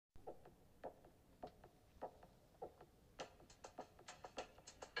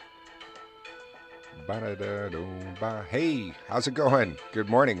Hey, how's it going? Good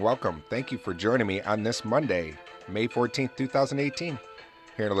morning. Welcome. Thank you for joining me on this Monday, May 14th, 2018.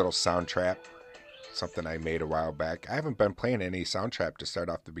 Hearing a little sound trap, something I made a while back. I haven't been playing any sound trap to start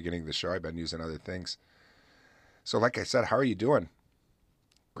off the beginning of the show. I've been using other things. So like I said, how are you doing?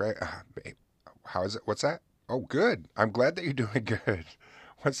 Great. How is it? What's that? Oh, good. I'm glad that you're doing good.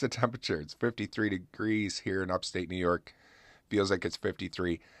 What's the temperature? It's 53 degrees here in upstate New York. Feels like it's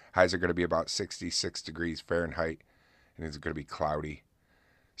 53. Highs are going to be about 66 degrees Fahrenheit, and it's going to be cloudy.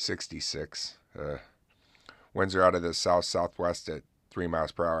 66. Winds are out of the south-southwest at 3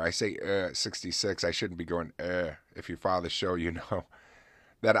 miles per hour. I say 66. I shouldn't be going If you follow the show, you know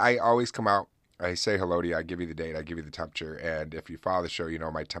that I always come out. I say hello to you. I give you the date. I give you the temperature. And if you follow the show, you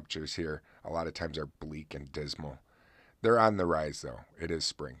know my temperatures here a lot of times are bleak and dismal. They're on the rise, though. It is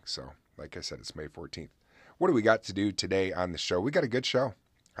spring. So, like I said, it's May 14th. What do we got to do today on the show? We got a good show,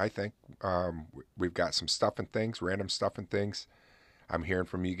 I think. We've got some stuff and things, random stuff and things. I'm hearing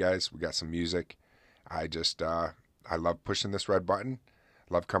from you guys. We got some music. I love pushing this red button.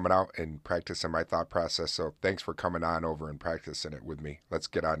 Love coming out and practicing my thought process. So thanks for coming on over and practicing it with me. Let's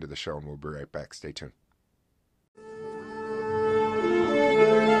get on to the show and we'll be right back. Stay tuned.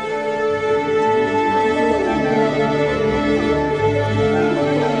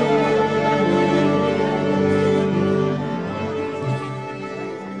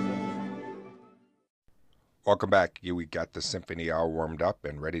 Welcome back. We got the symphony all warmed up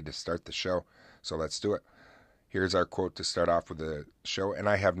and ready to start the show. So let's do it. Here's our quote to start off with the show. And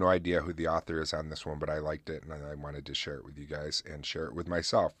I have no idea who the author is on this one, but I liked it and I wanted to share it with you guys and share it with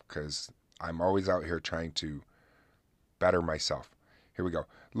myself because I'm always out here trying to better myself. Here we go.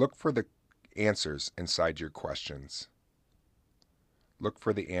 Look for the answers inside your questions. Look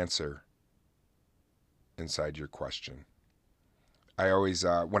for the answer inside your question. I always,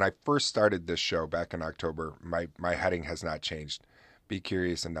 when I first started this show back in October, my heading has not changed. Be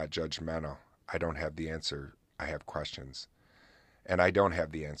curious and not judgmental. I don't have the answer. I have questions. And I don't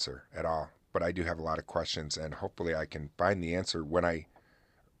have the answer at all. But I do have a lot of questions, and hopefully I can find the answer find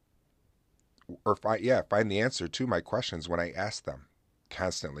the answer to my questions when I ask them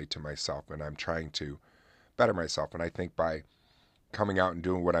constantly to myself. And I'm trying to better myself. And I think by coming out and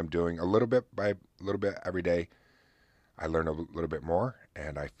doing what I'm doing a little bit by a little bit every day, I learn a little bit more,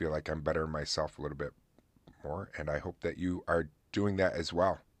 and I feel like I'm bettering myself a little bit more, and I hope that you are doing that as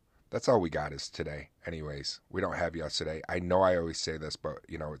well. That's all we got is today. Anyways, we don't have yesterday. I know I always say this, but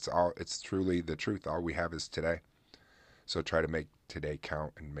it's truly the truth. All we have is today. So try to make today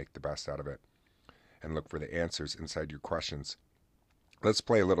count and make the best out of it, and look for the answers inside your questions. Let's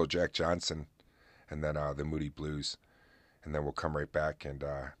play a little Jack Johnson, and then the Moody Blues, and then we'll come right back and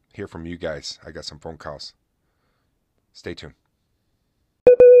hear from you guys. I got some phone calls. Stay tuned.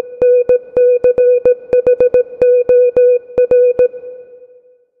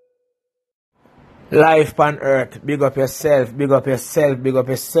 Life on earth, big up yourself, big up yourself, big up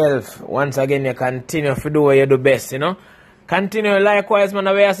yourself. Once again, you continue to do what you do best, Continue likewise, man,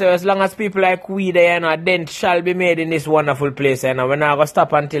 as long as people like we there, a dent shall be made in this wonderful place, We're not going to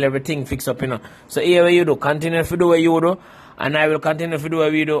stop until everything fix up, So here what you do, continue to do what you do, and I will continue to do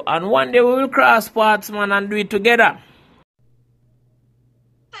what we do. And one day we will cross paths, man, and do it together.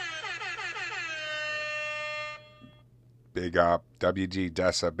 Big up, WG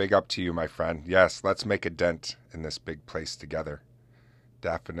Dessa. Big up to you, my friend. Yes, let's make a dent in this big place together.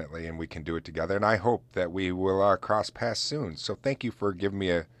 Definitely, and we can do it together. And I hope that we will cross paths soon. So thank you for giving me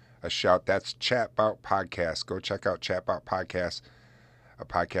a shout. That's Chat Bout Podcast. Go check out Chat Bout Podcast, a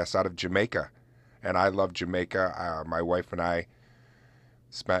podcast out of Jamaica. And I love Jamaica. My wife and I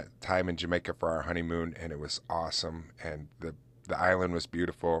spent time in Jamaica for our honeymoon, and it was awesome. And the island was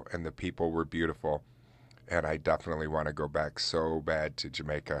beautiful, and the people were beautiful. And I definitely want to go back so bad to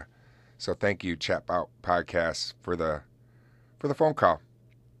Jamaica. So thank you, Chat Bout Podcast, for the phone call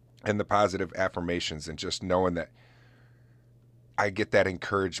and the positive affirmations and just knowing that I get that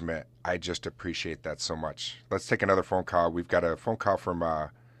encouragement. I just appreciate that so much. Let's take another phone call. We've got a phone call from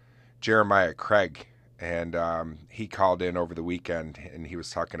Jeremiah Craig, and he called in over the weekend, and he was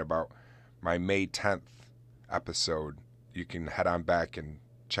talking about my May 10th episode. You can head on back and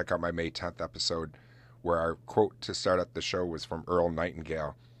check out my May 10th episode, where our quote to start up the show was from Earl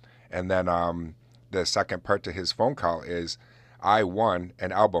Nightingale. And then the second part to his phone call is, I won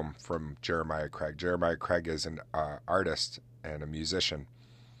an album from Jeremiah Craig. Jeremiah Craig is an artist and a musician.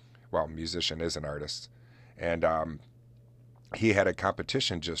 Well, musician is an artist. And he had a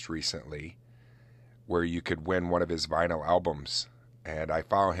competition just recently where you could win one of his vinyl albums. And I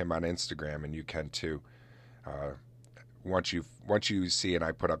follow him on Instagram, and you can too. Once you see, and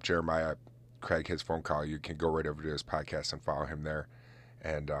I put up Jeremiah Craig his phone call, you can go right over to his podcast and follow him there.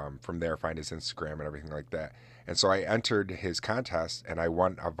 And from there, find his Instagram and everything like that. And so I entered his contest, and I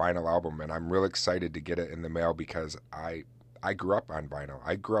won a vinyl album. And I'm real excited to get it in the mail because I grew up on vinyl.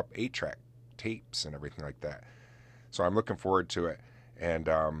 I grew up 8-track tapes and everything like that. So I'm looking forward to it. And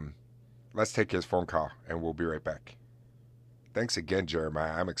let's take his phone call, and we'll be right back. Thanks again,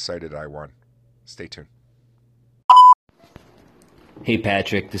 Jeremiah. I'm excited I won. Stay tuned. Hey,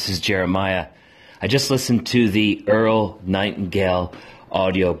 Patrick. This is Jeremiah. I just listened to the Earl Nightingale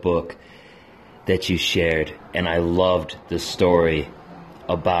audiobook that you shared, and I loved the story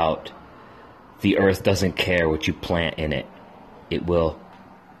about the earth doesn't care what you plant in it. It will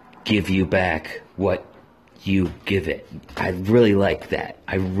give you back what you give it. I really like that.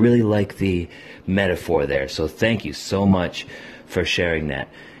 I really like the metaphor there. So thank you so much for sharing that.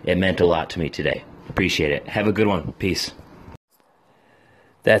 It meant a lot to me today. Appreciate it. Have a good one. Peace.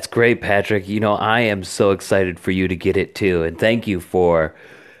 That's great, Patrick. You know, I am so excited for you to get it too. And thank you for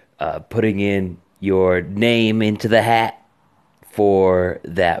putting in your name into the hat for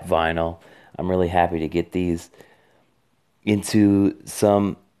that vinyl. I'm really happy to get these into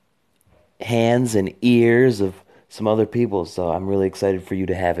some hands and ears of some other people. So I'm really excited for you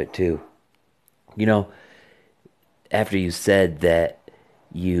to have it too. You know, after you said that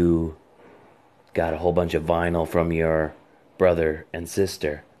you got a whole bunch of vinyl from your brother and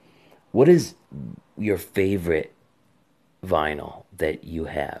sister, what is your favorite vinyl that you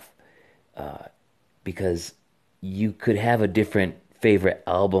have? Because you could have a different favorite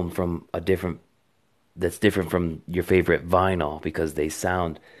album from that's different from your favorite vinyl because they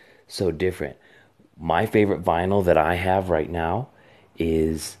sound so different. My favorite vinyl that I have right now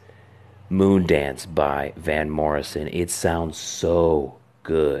is Moondance by Van Morrison. It sounds so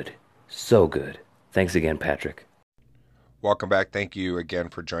good. So good. Thanks again, Patrick. Welcome back. Thank you again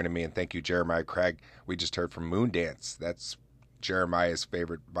for joining me, and thank you, Jeremiah Craig. We just heard from Moondance. That's Jeremiah's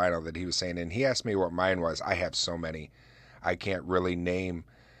favorite vinyl that he was saying, and he asked me what mine was. I have so many. I can't really name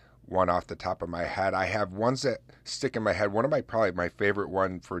one off the top of my head. I have ones that stick in my head. One of probably my favorite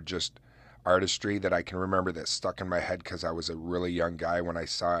one for just artistry that I can remember that stuck in my head because I was a really young guy when I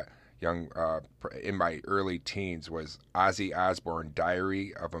saw it, in my early teens, was Ozzy Osbourne,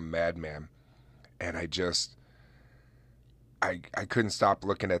 Diary of a Madman. And I couldn't stop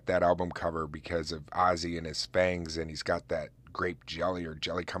looking at that album cover because of Ozzy and his fangs, and he's got that grape jelly or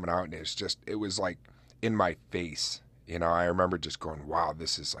jelly coming out, and it was like in my face. You know, I remember just going, wow,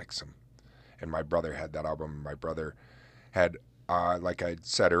 this is like some, and my brother had that album. My brother had, like I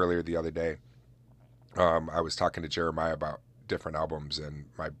said earlier the other day, I was talking to Jeremiah about different albums, and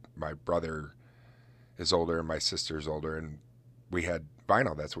my brother is older and my sister's older, and we had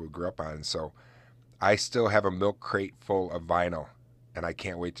vinyl. That's what we grew up on. So I still have a milk crate full of vinyl, and I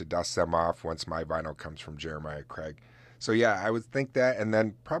can't wait to dust them off once my vinyl comes from Jeremiah Craig. So yeah, I would think that, and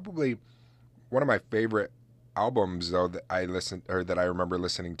then probably one of my favorite albums though that I remember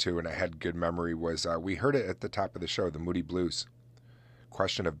listening to and I had good memory was we heard it at the top of the show, the Moody Blues,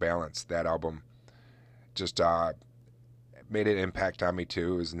 Question of Balance. That album just made an impact on me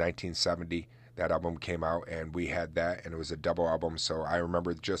too. It was 1970 that album came out, and we had that, and it was a double album. So I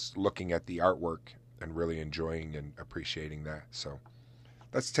remember just looking at the artwork and really enjoying and appreciating that. So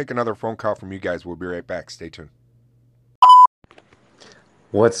let's take another phone call from you guys. We'll be right back. Stay tuned.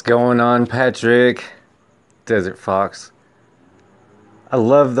 What's going on, Patrick? Desert Fox. I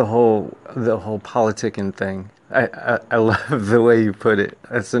love the whole politicking thing. I love the way you put it.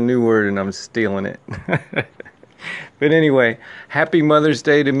 That's a new word and I'm stealing it. But anyway, happy Mother's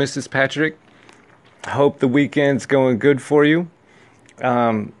Day to Mrs. Patrick. Hope the weekend's going good for you.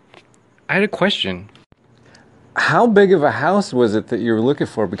 I had a question. How big of a house was it that you were looking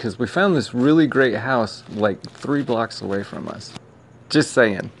for? Because we found this really great house like 3 blocks away from us. Just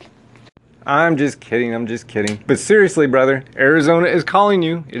saying. I'm just kidding. But seriously, brother, Arizona is calling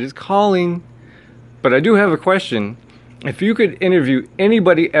you. It is calling. But I do have a question. If you could interview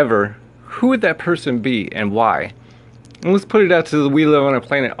anybody ever, who would that person be and why? And let's put it out to the We Live on a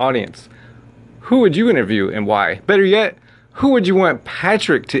Planet audience. Who would you interview and why? Better yet, who would you want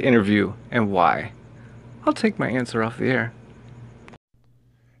Patrick to interview and why? I'll take my answer off the air.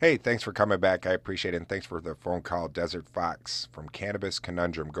 Hey, thanks for coming back. I appreciate it. And thanks for the phone call, Desert Fox from Cannabis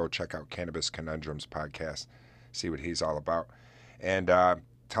Conundrum. Go check out Cannabis Conundrum's podcast, see what he's all about. And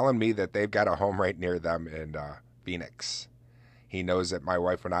telling me that they've got a home right near them in Phoenix. He knows that my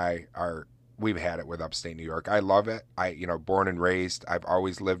wife and I we've had it with upstate New York. I love it. Born and raised, I've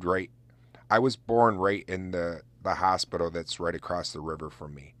always lived right. I was born right in the hospital that's right across the river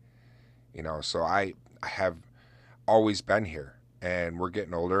from me. So I have always been here. and we're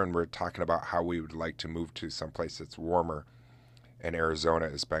getting older, and we're talking about how we would like to move to someplace that's warmer. And Arizona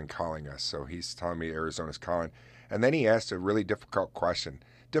has been calling us. So he's telling me Arizona's calling. And then he asked a really difficult question.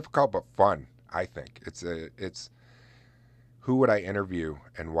 Difficult but fun, I think. It's who would I interview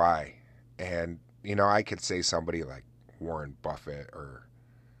and why? And, you know, I could say somebody like Warren Buffett or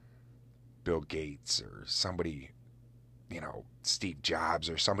Bill Gates or somebody, you know, Steve Jobs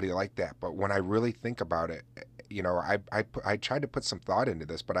or somebody like that. But when I really think about it, you know, I tried to put some thought into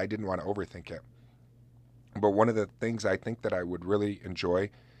this, but I didn't want to overthink it. But one of the things I think that I would really enjoy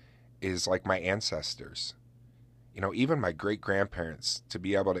is like my ancestors. You know, even my great-grandparents, to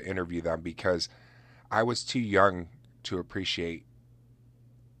be able to interview them, because I was too young to appreciate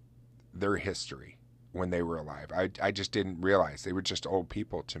their history when they were alive. I just didn't realize. They were just old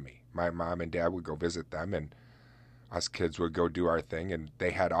people to me. My mom and dad would go visit them, and us kids would go do our thing, and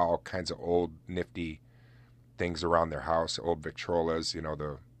they had all kinds of old, nifty things around their house, old Victrolas, you know,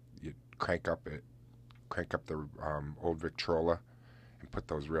 you crank up the old Victrola and put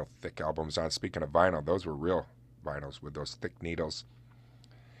those real thick albums on. Speaking of vinyl, those were real vinyls with those thick needles.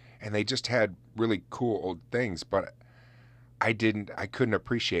 And they just had really cool old things, but I couldn't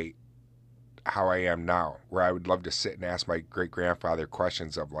appreciate how I am now, where I would love to sit and ask my great-grandfather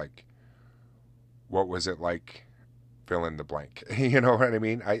questions of like, what was it like, fill in the blank? You know what I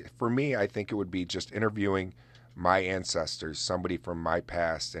mean? For me, I think it would be just interviewing my ancestors, somebody from my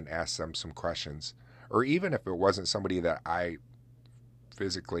past, and ask them some questions. Or even if it wasn't somebody that I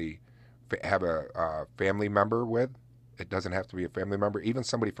physically have a family member with, it doesn't have to be a family member, even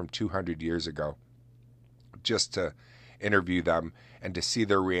somebody from 200 years ago, just to interview them and to see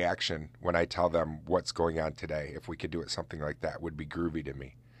their reaction when I tell them what's going on today. If we could do it something like that, would be groovy to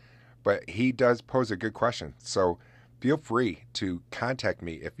me. But he does pose a good question. So feel free to contact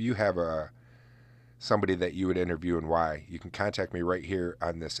me if you have somebody that you would interview and why. You can contact me right here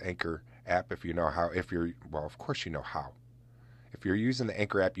on this Anchor app if you know how. Well, of course you know how. If you're using the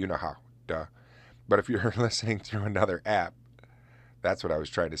Anchor app, you know how. Duh. But if you're listening through another app, that's what I was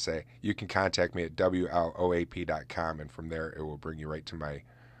trying to say. You can contact me at WLOAP.com, and from there it will bring you right to my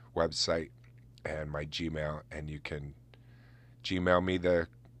website and my Gmail, and you can Gmail me the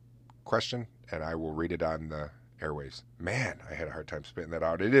question, and I will read it on the airwaves. Man, I had a hard time spitting that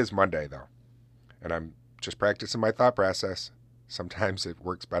out. It is Monday, though, and I'm just practicing my thought process. Sometimes it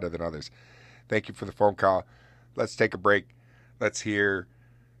works better than others. Thank you for the phone call. Let's take a break. Let's hear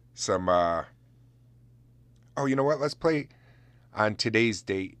some... you know what? Let's play on today's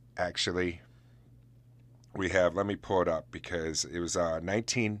date, actually. We have... Let me pull it up, because it was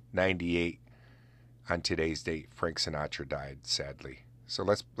 1998 on today's date. Frank Sinatra died, sadly. So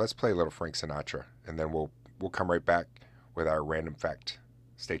let's play a little Frank Sinatra, and then we'll come right back with our random fact.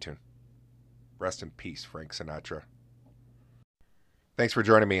 Stay tuned. Rest in peace, Frank Sinatra. Thanks for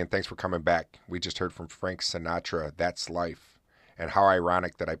joining me, and thanks for coming back. We just heard from Frank Sinatra, That's Life. And how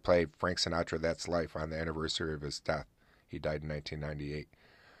ironic that I played Frank Sinatra, That's Life, on the anniversary of his death. He died in 1998.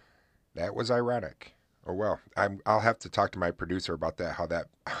 That was ironic. Oh well, I'll have to talk to my producer about that.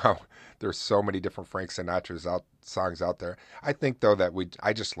 How there's so many different Frank Sinatra songs out there. I think though that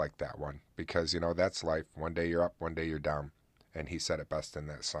I just like that one, because, you know, that's life. One day you're up, one day you're down, and he said it best in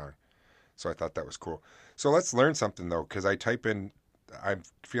that song. So I thought that was cool. So let's learn something though, because I'm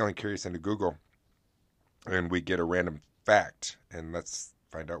feeling curious into Google, and we get a random fact, and let's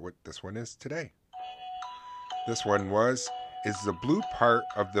find out what this one is today. This one is the blue part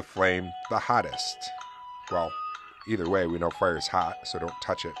of the flame the hottest? Well, either way, we know fire is hot, so don't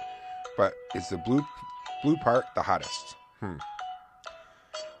touch it. But is the blue part the hottest? It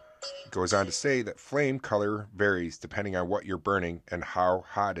goes on to say that flame color varies depending on what you're burning and how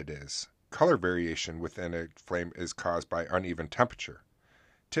hot it is. Color variation within a flame is caused by uneven temperature.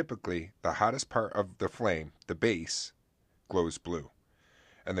 Typically, the hottest part of the flame, the base, glows blue,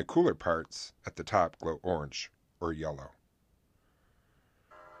 and the cooler parts at the top glow orange or yellow.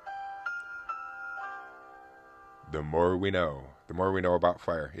 The more we know about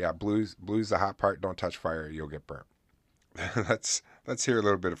fire. Yeah, blue's the hot part. Don't touch fire, you'll get burnt. Let's hear a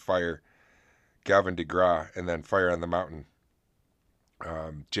little bit of Fire, Gavin DeGraw, and then Fire on the Mountain.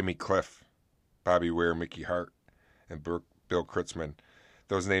 Jimmy Cliff, Bobby Weir, Mickey Hart, and Bill Kreutzmann.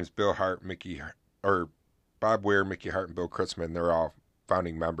 Those names, Bob Weir, Mickey Hart, and Bill Kreutzmann, they're all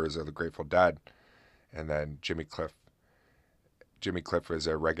founding members of the Grateful Dead. And then Jimmy Cliff is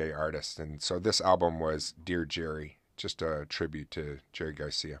a reggae artist. And so this album was Dear Jerry, just a tribute to Jerry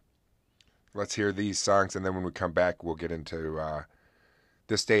Garcia. Let's hear these songs, and then when we come back, we'll get into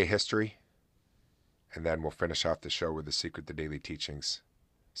this day of history. And then we'll finish off the show with The Secret to Daily Teachings.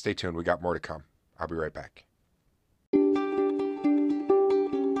 Stay tuned. We got more to come. I'll be right back.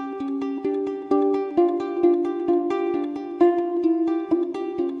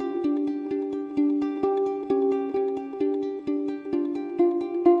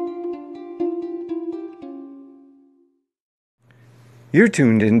 You're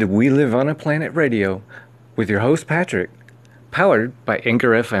tuned into We Live on a Planet Radio with your host Patrick, powered by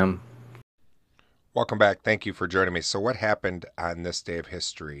Anchor FM. Welcome back. Thank you for joining me. So what happened on this day of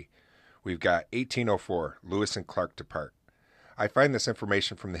history? We've got 1804, Lewis and Clark depart. I find this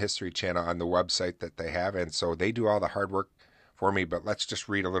information from the History Channel on the website that they have, and so they do all the hard work for me, but let's just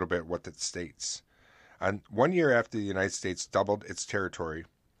read a little bit what it states. On 1 year after the United States doubled its territory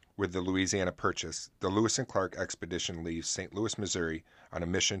with the Louisiana Purchase, the Lewis and Clark expedition leaves St. Louis, Missouri on a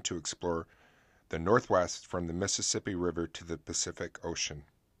mission to explore the Northwest from the Mississippi River to the Pacific Ocean.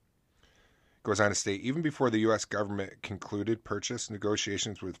 It goes on to state, even before the U.S. government concluded purchase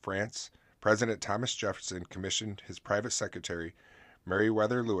negotiations with France, President Thomas Jefferson commissioned his private secretary,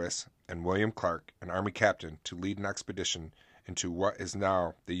 Meriwether Lewis, and William Clark, an Army captain, to lead an expedition into what is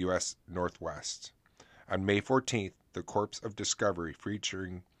now the U.S. Northwest. On May 14th, the Corps of Discovery,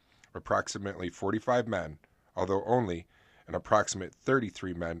 featuring approximately 45 men, although only an approximate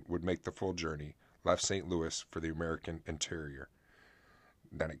 33 men would make the full journey, left St. Louis for the American interior.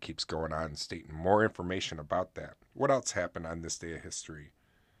 Then it keeps going on, stating more information about that. What else happened on this day of history?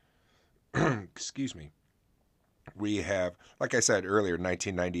 Excuse me. We have, like I said earlier,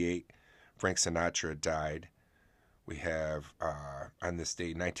 1998, Frank Sinatra died. We have, on this day,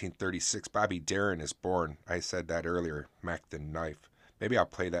 1936, Bobby Darin is born. I said that earlier, Mac the Knife. Maybe I'll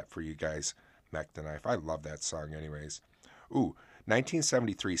play that for you guys, Mac the Knife. I love that song anyways. Ooh,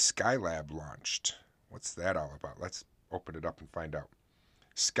 1973, Skylab launched. What's that all about? Let's open it up and find out.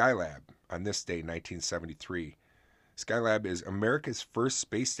 Skylab, on this day, 1973. Skylab is America's first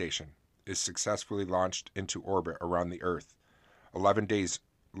space station, is successfully launched into orbit around the Earth. 11 days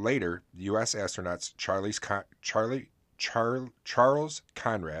later, U.S. astronauts Charles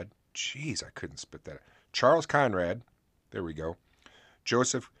Conrad, jeez, I couldn't spit that out. Charles Conrad, there we go,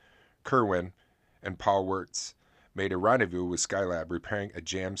 Joseph Kerwin, and Paul Wirtz made a rendezvous with Skylab, repairing a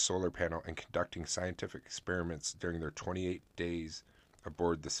jammed solar panel and conducting scientific experiments during their 28 days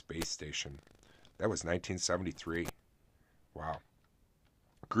aboard the space station. That was 1973. Wow.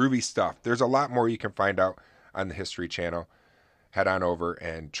 Groovy stuff. There's a lot more you can find out on the History Channel. Head on over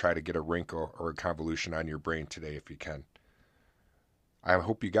and try to get a wrinkle or a convolution on your brain today if you can. I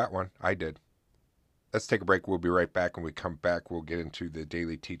hope you got one. I did. Let's take a break. We'll be right back. When we come back, we'll get into the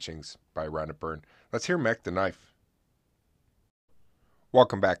daily teachings by Rhonda Byrne. Let's hear Mac the Knife.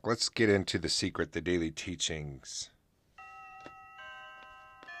 Welcome back. Let's get into The Secret, the daily teachings.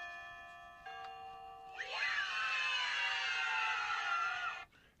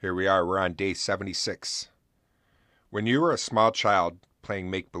 Here we are. We're on day 76. When you were a small child playing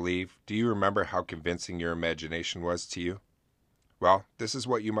make-believe, do you remember how convincing your imagination was to you? Well, this is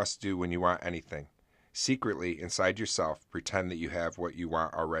what you must do when you want anything. Secretly, inside yourself, pretend that you have what you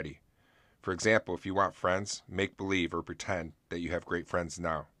want already. For example, if you want friends, make believe or pretend that you have great friends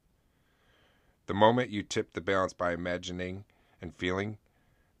now. The moment you tip the balance by imagining and feeling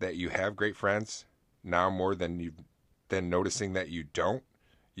that you have great friends, now more than noticing that you don't,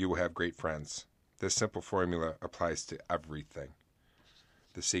 you will have great friends. This simple formula applies to everything.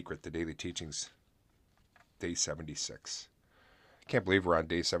 The Secret, the daily teachings, day 76. Can't believe we're on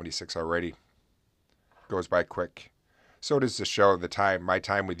day 76 already. Goes by quick. So does the show. The time, my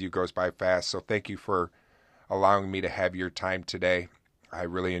time with you goes by fast. So thank you for allowing me to have your time today. I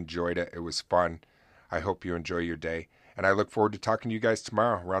really enjoyed it. It was fun. I hope you enjoy your day. And I look forward to talking to you guys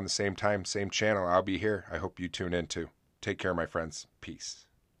tomorrow around the same time, same channel. I'll be here. I hope you tune in too. Take care, my friends. Peace.